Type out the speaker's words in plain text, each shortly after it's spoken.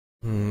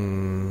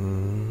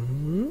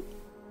Ooh,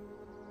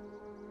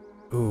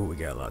 we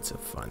got lots of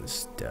fun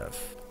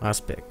stuff.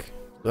 Last pick.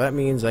 So that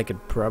means I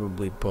could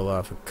probably pull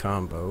off a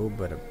combo,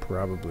 but it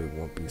probably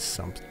won't be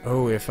something.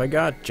 Oh, if I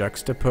got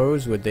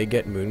Juxtapose, would they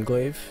get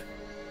Moonglaive?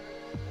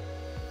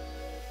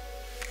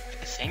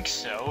 I think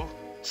so.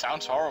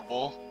 Sounds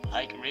horrible.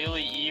 Like,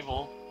 really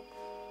evil.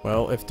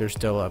 Well, if they're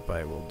still up,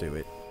 I will do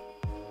it.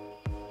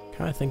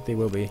 Kinda think they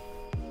will be.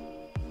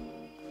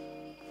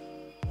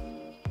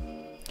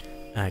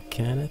 I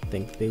kinda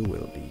think they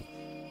will be.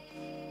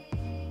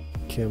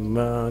 Come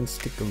on,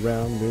 stick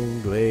around,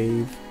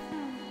 Moonglaive.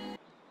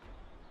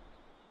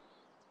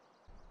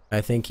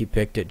 I think he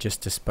picked it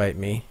just to spite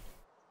me.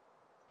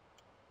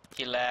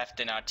 He laughed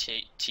in our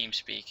team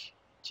speak.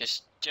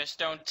 Just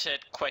don't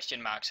set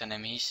question marks on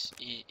him.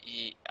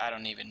 He I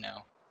don't even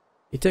know.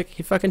 He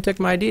fucking took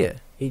my idea.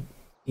 He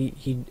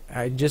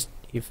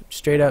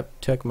straight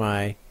up took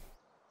my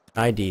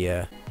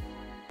idea.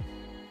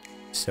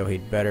 So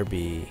he'd better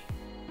be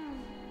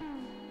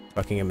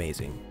fucking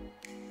amazing.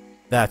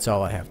 That's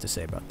all I have to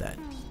say about that.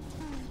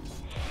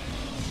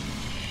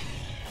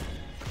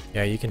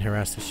 Yeah, you can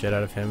harass the shit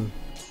out of him.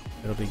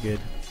 It'll be good.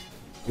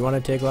 You want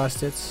to take last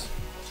hits?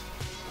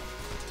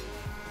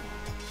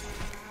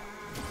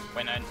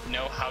 When I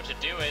know how to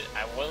do it,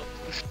 I will.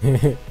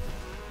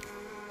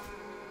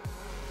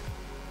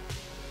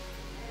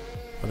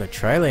 Oh, they're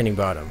tri-laning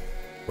bottom.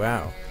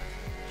 Wow.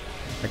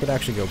 I could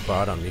actually go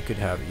bottom. You could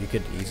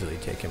easily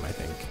take him, I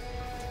think.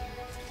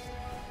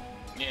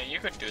 Yeah, you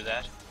could do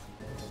that.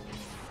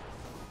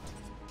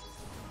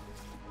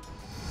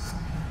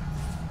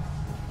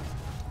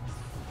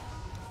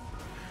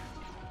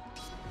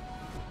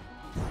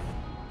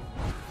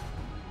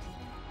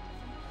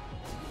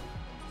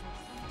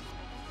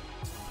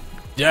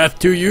 Death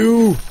to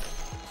you!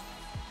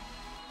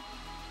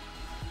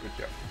 Good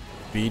job.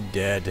 Be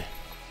dead.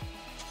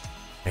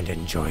 And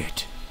enjoy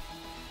it.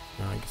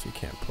 No, I guess we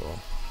can't pull.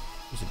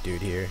 There's a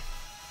dude here.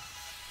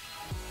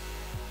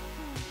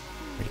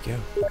 Where'd he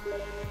go?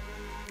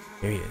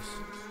 There he is.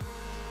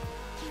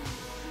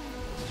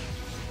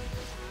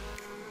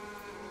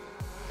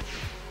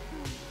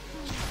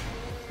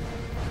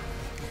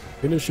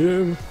 Finish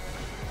him!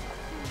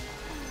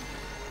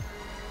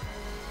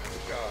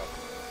 Good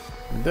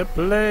job. The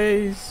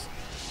place!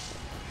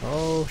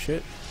 Oh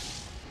shit.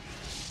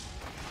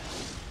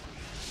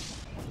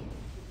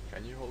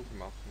 Can you hold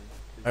him up?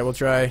 Please? I will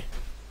try.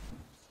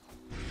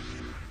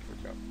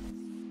 Good job.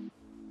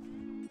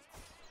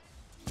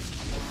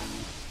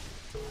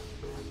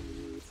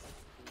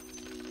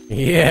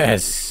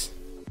 Yes!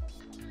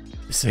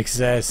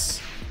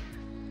 Success.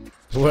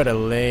 What a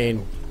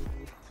lane.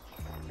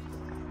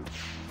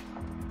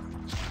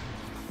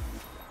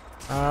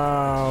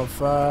 Oh,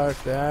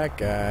 fuck that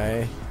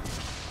guy.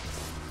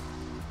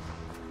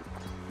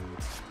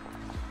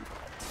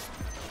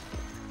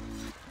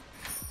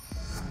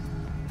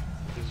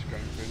 This is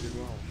going really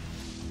well.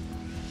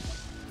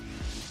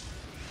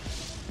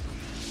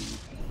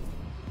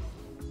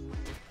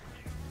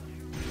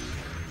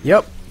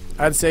 Yep,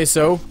 I'd say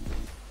so.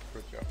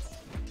 Good job.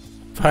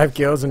 5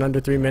 kills in under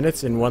 3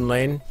 minutes in one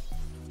lane.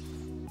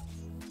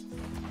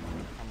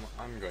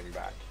 I'm going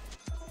back.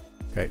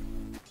 Okay.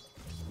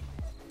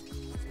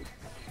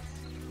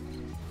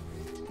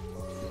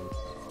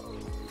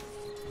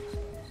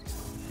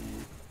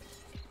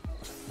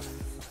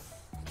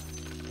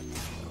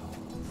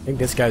 I think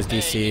this guy's Hey,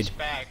 DC'd. he's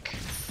back.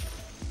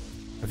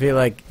 I feel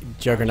like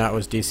Juggernaut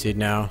was DC'd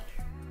now.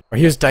 Or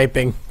he was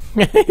typing.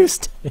 he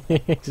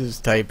was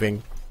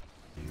typing.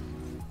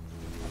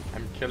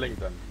 I'm killing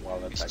them while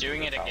He's attacking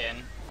doing the it tower. again.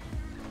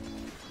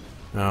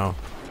 Oh.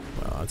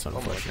 Well, that's Oh my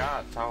unfortunate.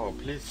 god, tower,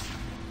 please.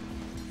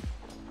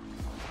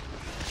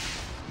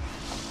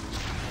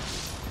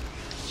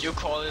 You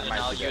call it and might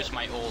I'll be dead. use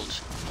my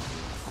ult.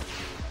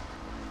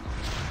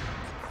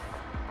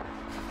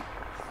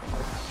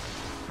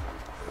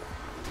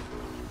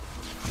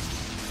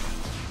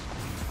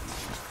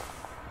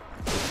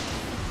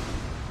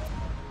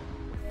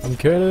 I'm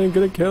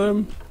gonna kill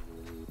him.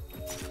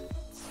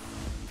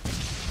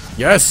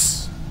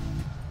 Yes!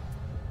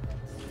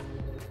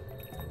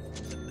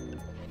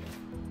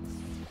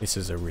 This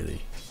is a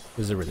really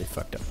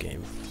fucked up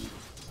game.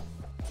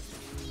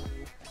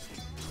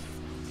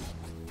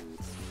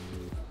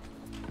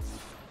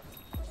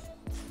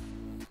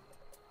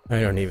 I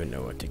don't even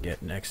know what to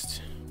get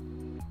next.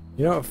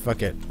 You know what?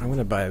 Fuck it. I'm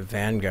gonna buy a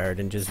Vanguard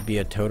and just be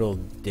a total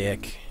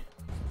dick.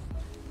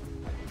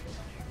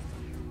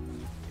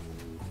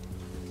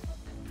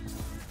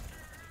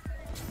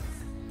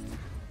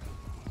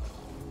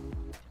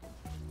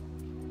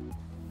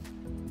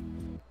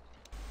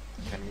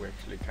 Can we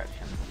actually catch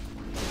him?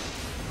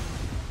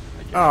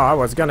 Oh, I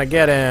was gonna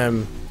get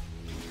him.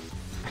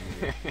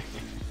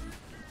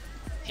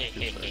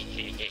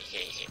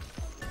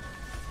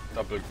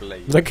 Double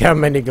blade. Look how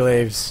many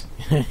glaives.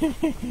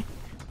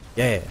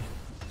 Yeah.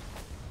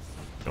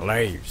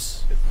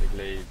 Glaives. Hit the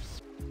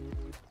glaives.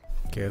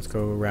 Okay, let's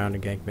go around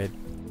and gank mid.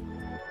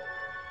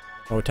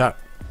 Oh, top.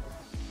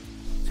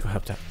 Let's go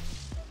help top.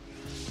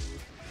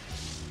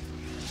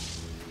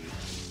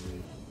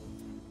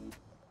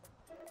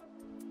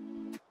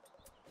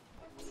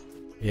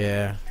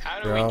 Yeah.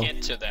 How do we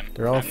get to them?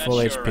 They're all I'm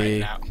full not sure HP. right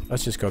now.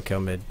 Let's just go kill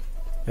mid.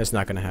 That's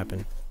not gonna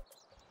happen.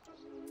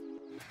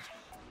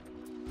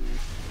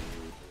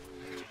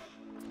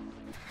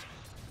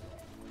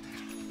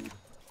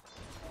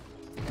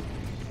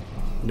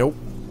 Nope.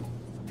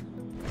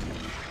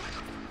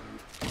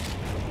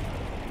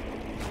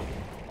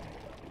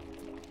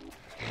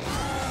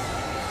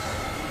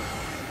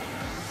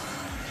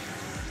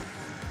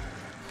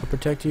 I'll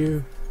protect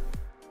you.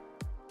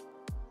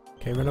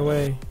 Okay, run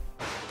away.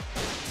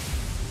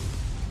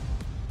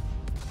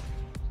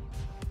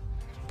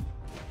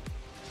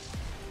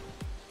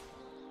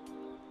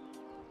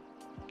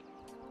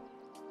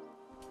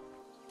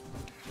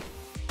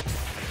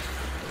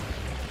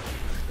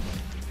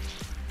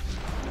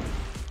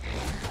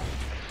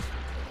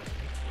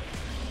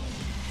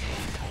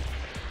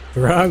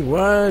 Wrong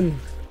one!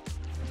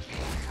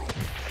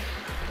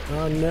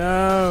 Oh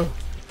no!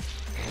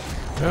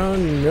 Oh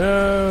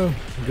no!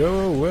 Go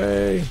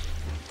away!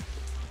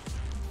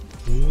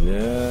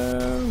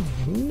 No!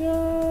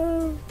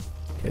 No!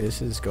 Okay,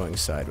 this is going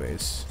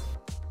sideways.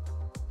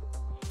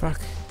 Fuck.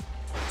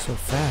 So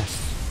fast.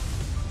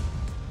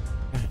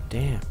 God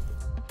damn.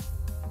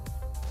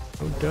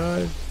 Oh,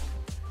 dog.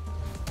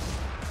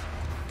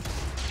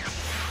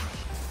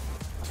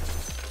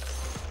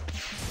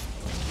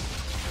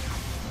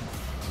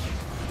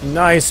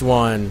 Nice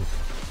one.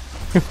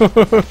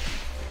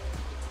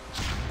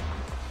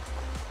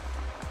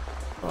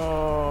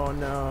 Oh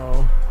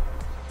no.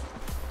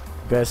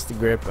 Best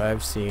grip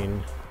I've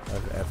seen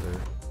of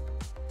ever.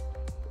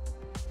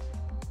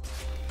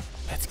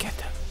 Let's get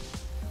them.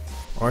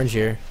 Orange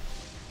here.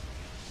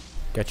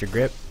 Got your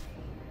grip.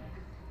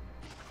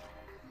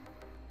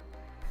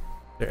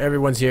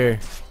 Everyone's here.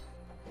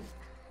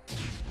 I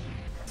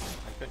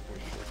think we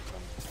should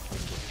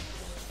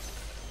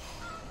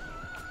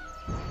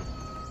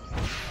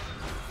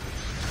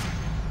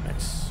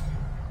Nice.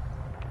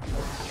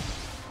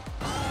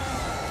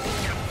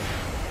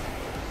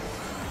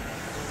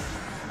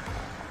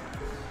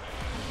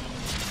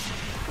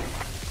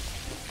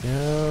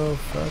 No,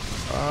 fuck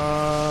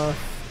off.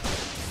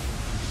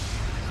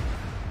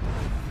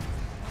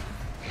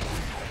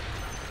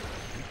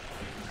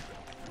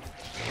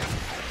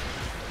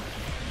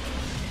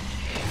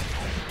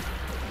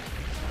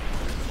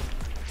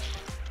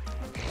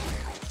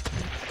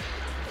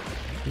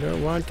 I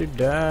don't want to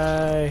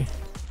die.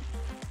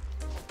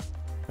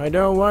 I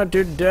don't want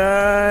to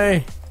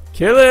die.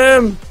 Kill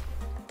him.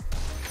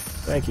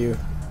 Thank you.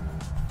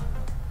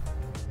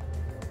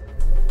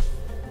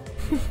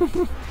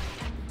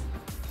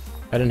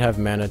 I didn't have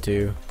mana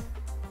too.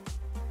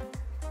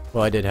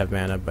 Well, I did have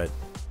mana, but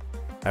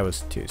I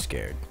was too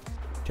scared.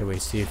 Shall we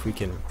see if we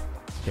can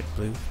get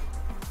blue?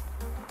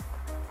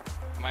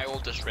 My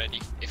ult is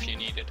ready if you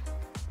need it.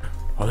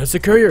 Oh, that's a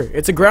courier.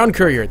 It's a ground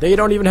courier. They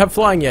don't even have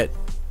flying yet.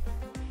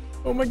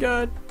 Oh my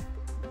god.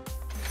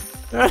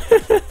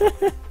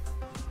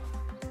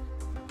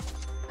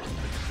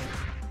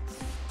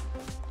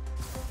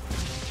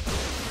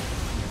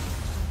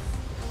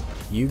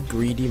 You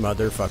greedy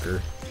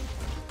motherfucker.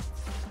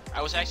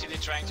 I was actually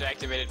trying to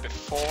activate it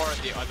before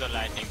the other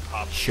lightning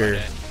popped. Sure.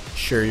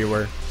 Sure you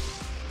were.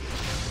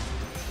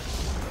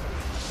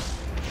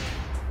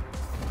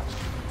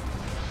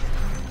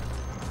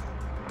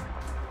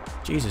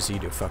 Jesus, you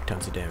do fuck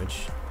tons of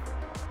damage.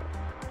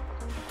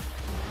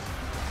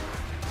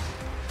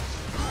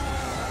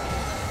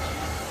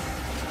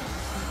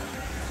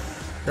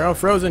 They're all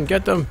frozen,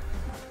 get them!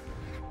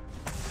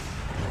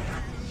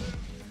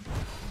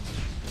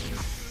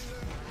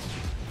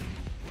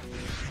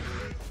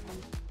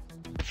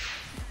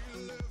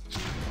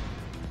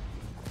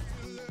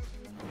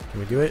 Can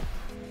we do it?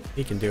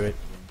 He can do it.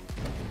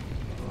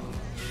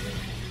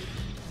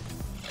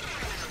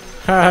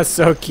 Haha,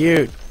 so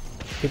cute!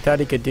 He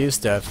thought he could do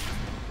stuff.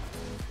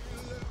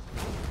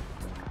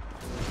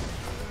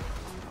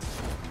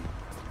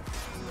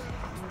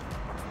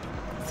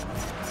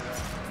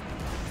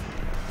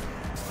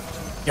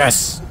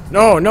 Yes!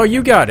 No, no,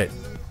 you got it!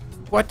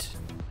 What?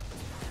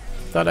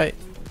 I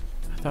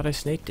thought I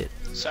snaked it.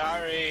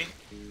 Sorry.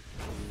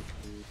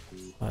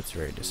 Well, that's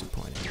very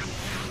disappointing.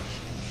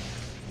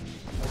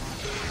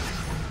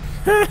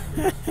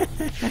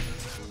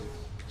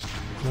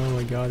 Oh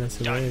my god, that's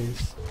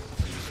hilarious.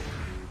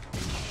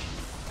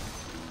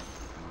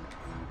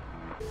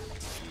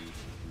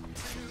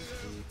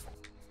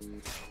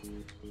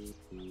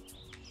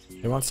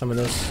 I want some of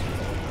this.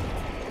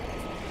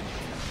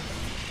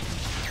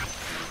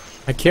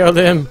 I killed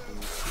him!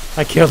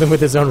 I killed him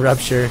with his own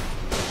rupture.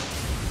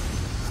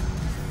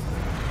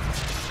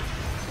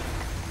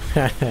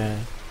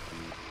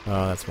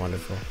 Oh, that's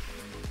wonderful.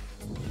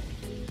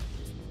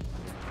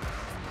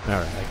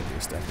 Alright, I can do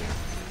stuff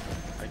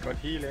now. I got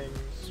healings.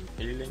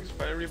 Healings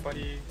for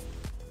everybody.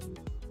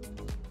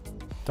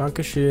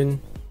 Dankeschön.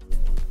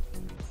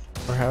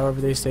 Or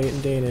however they say it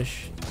in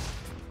Danish.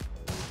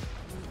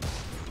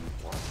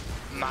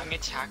 Mange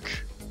tak.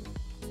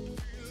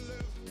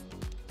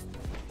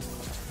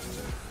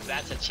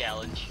 That's a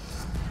challenge.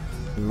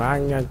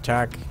 Mange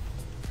tak.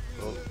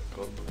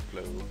 Go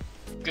blow.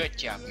 Good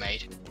job,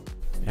 mate.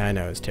 I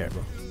know, it's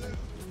terrible.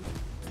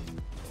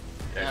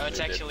 No, it's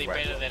actually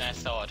better than I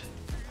thought.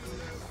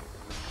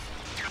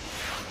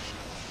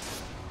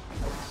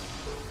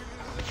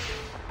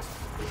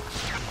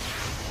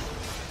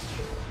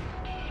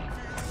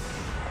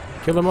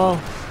 Kill them all.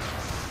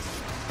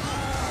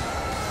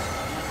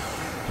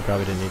 I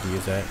probably didn't need to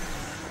use that.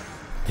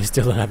 They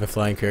still don't have a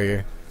flying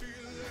courier.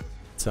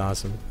 It's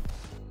awesome.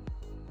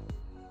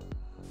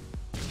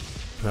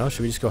 Well,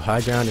 should we just go high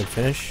ground and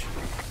finish?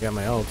 I got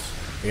my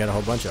ults. We got a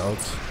whole bunch of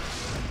ults.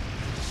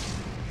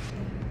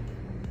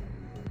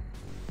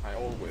 I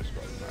always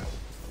got that.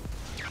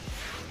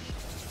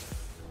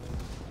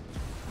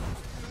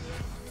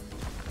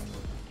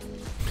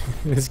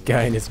 This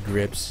guy and his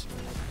grips.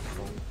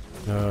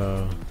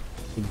 Oh.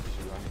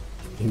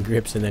 He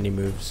grips and then he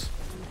moves.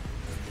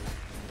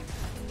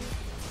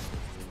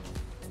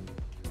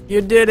 You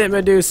did it,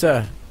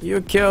 Medusa!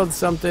 You killed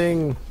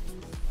something!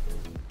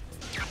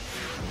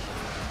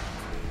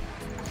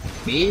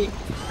 Me?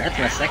 That's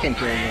my second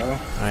kill, bro.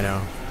 I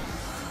know.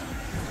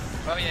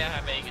 Oh yeah,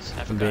 hi Vegas.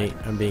 I forgot.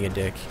 I'm being a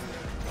dick.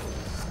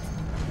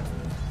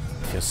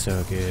 Feels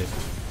so good.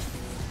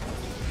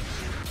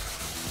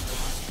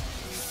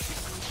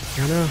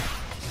 I know.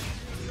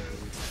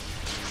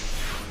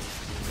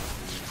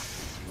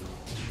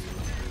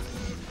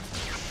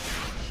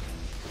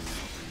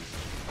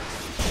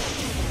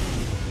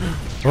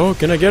 Oh,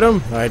 can I get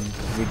him?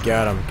 We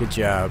got him. Good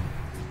job.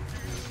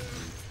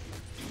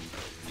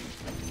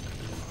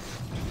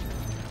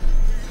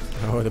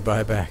 Oh, the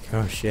buyback.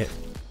 Oh, shit.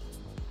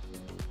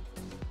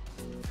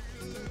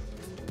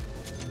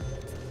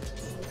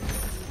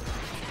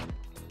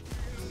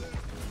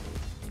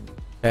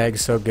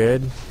 Bag's so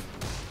good.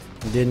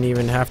 He didn't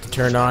even have to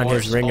turn on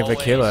his Ring of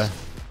Aquila.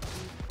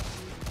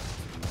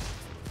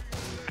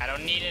 I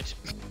don't need it.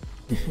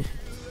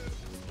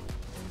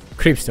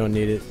 Creeps don't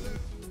need it.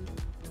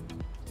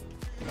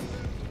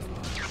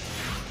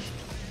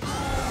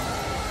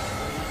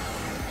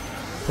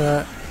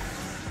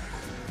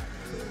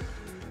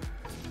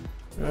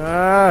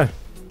 Ah!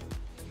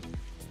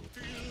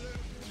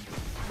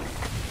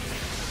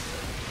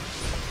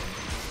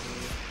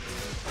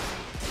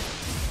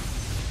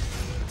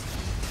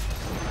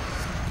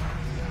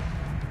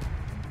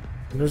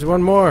 There's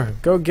one more.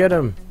 Go get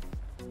him.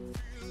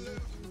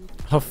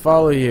 I'll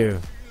follow you.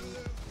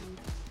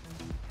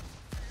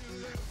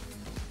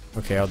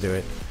 Okay, I'll do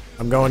it.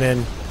 I'm going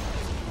in.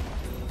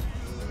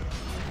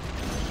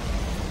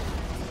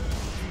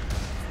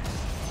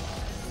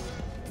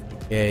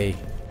 Yay.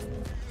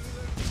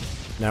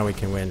 Now we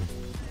can win.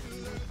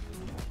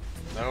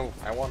 No,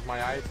 I want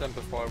my item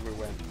before we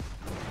win.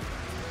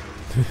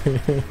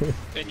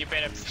 Then you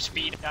better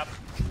speed up.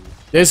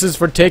 This is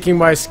for taking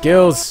my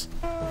skills,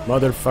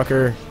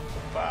 motherfucker.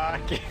 Fuck.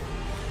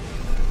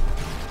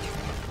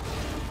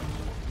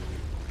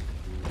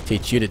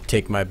 Teach you to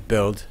take my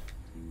build.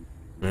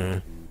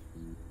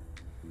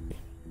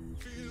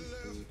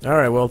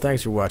 Alright, well,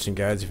 thanks for watching,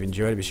 guys. If you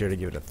enjoyed it, be sure to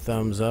give it a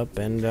thumbs up,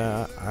 and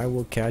I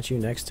will catch you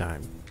next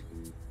time.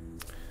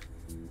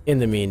 In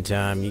the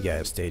meantime, you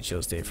guys stay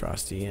chill, stay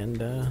frosty,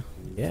 and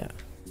yeah,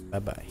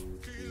 bye-bye.